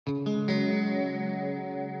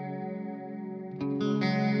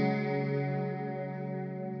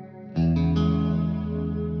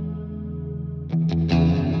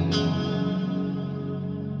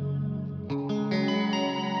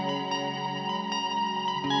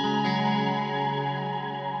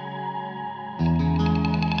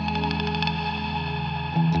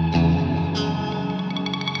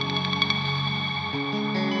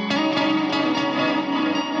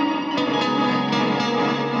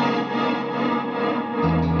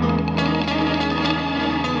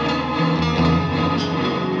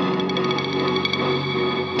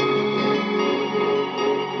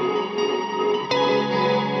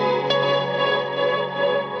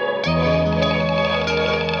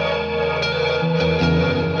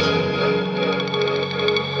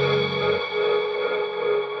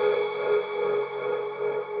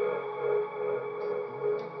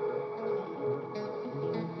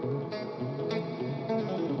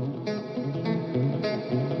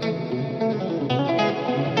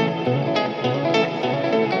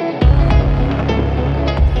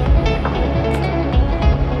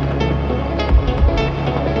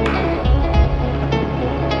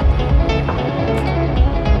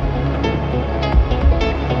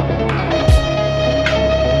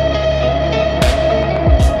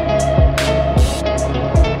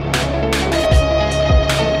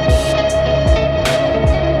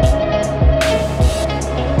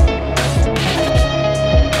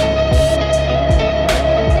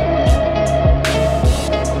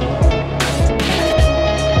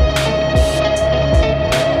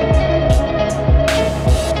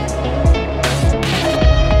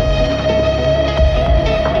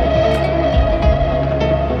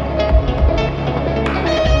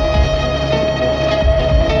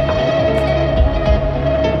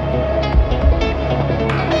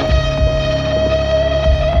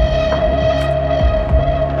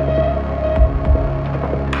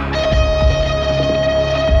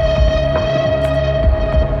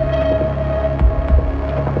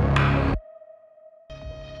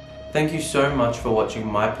Thank you so much for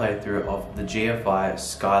watching my playthrough of the GFI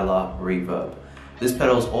Skylar reverb. This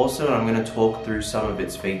pedal is awesome and I'm going to talk through some of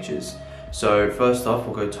its features. So first off,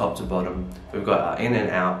 we'll go top to bottom. We've got our in and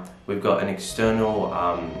out. We've got an external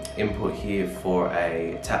input here for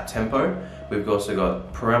a tap tempo. We've also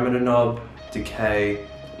got parameter knob, decay,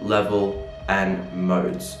 level, and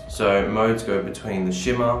modes. So modes go between the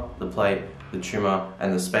shimmer, the plate, the trimmer,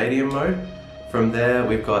 and the Spatium mode. From there,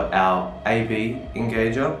 we've got our AB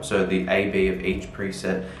engager, so the AB of each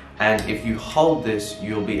preset. And if you hold this,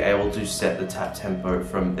 you'll be able to set the tap tempo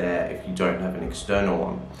from there if you don't have an external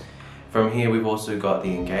one. From here, we've also got the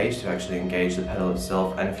engage to actually engage the pedal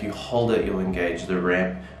itself. And if you hold it, you'll engage the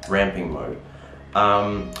ramping mode.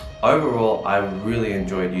 Overall, I really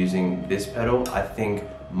enjoyed using this pedal. I think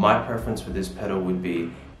my preference for this pedal would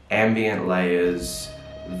be ambient layers,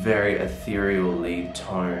 very ethereal lead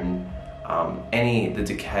tone. The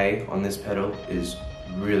decay on this pedal is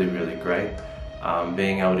really great.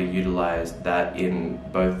 Being able to utilize that in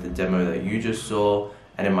both the demo that you just saw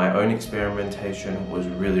and in my own experimentation was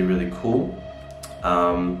really cool.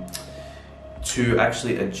 To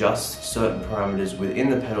actually adjust certain parameters within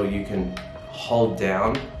the pedal, you can hold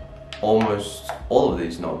down almost all of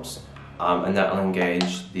these knobs, and that will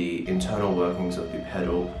engage the internal workings of the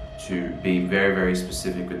pedal to be very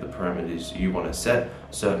specific with the parameters you want to set.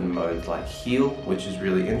 Certain modes like heal, which is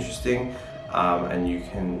really interesting, and you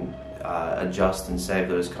can adjust and save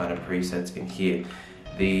those kind of presets in here.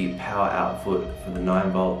 The power output for the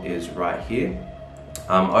 9V is right here.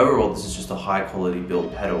 Overall, this is just a high quality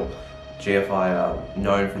built pedal. GFI are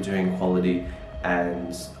known for doing quality,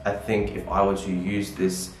 and I think if I were to use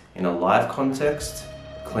this in a live context,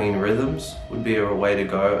 clean rhythms would be a way to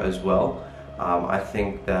go as well. I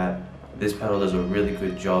think that this pedal does a really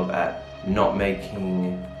good job at not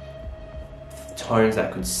making tones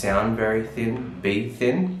that could sound very thin be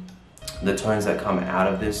thin. The tones that come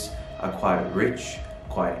out of this are quite rich,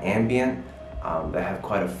 quite ambient. They have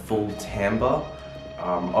quite a full timbre.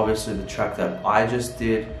 Obviously the track that I just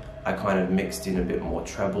did, I kind of mixed in a bit more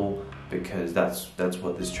treble because that's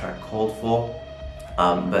what this track called for.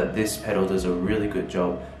 But this pedal does a really good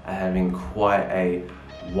job at having quite a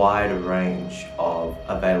wide range of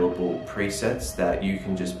available presets that you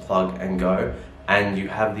can just plug and go, and you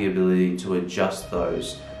have the ability to adjust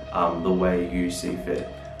those the way you see fit.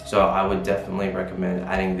 So I would definitely recommend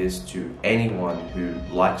adding this to anyone who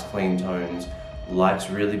likes clean tones,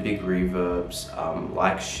 likes really big reverbs,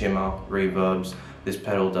 likes shimmer reverbs. This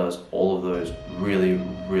pedal does all of those really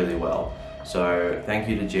well. So thank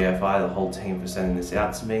you to GFI, the whole team, for sending this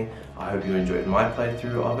out to me. I hope you enjoyed my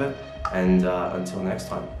playthrough of it, and until next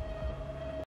time.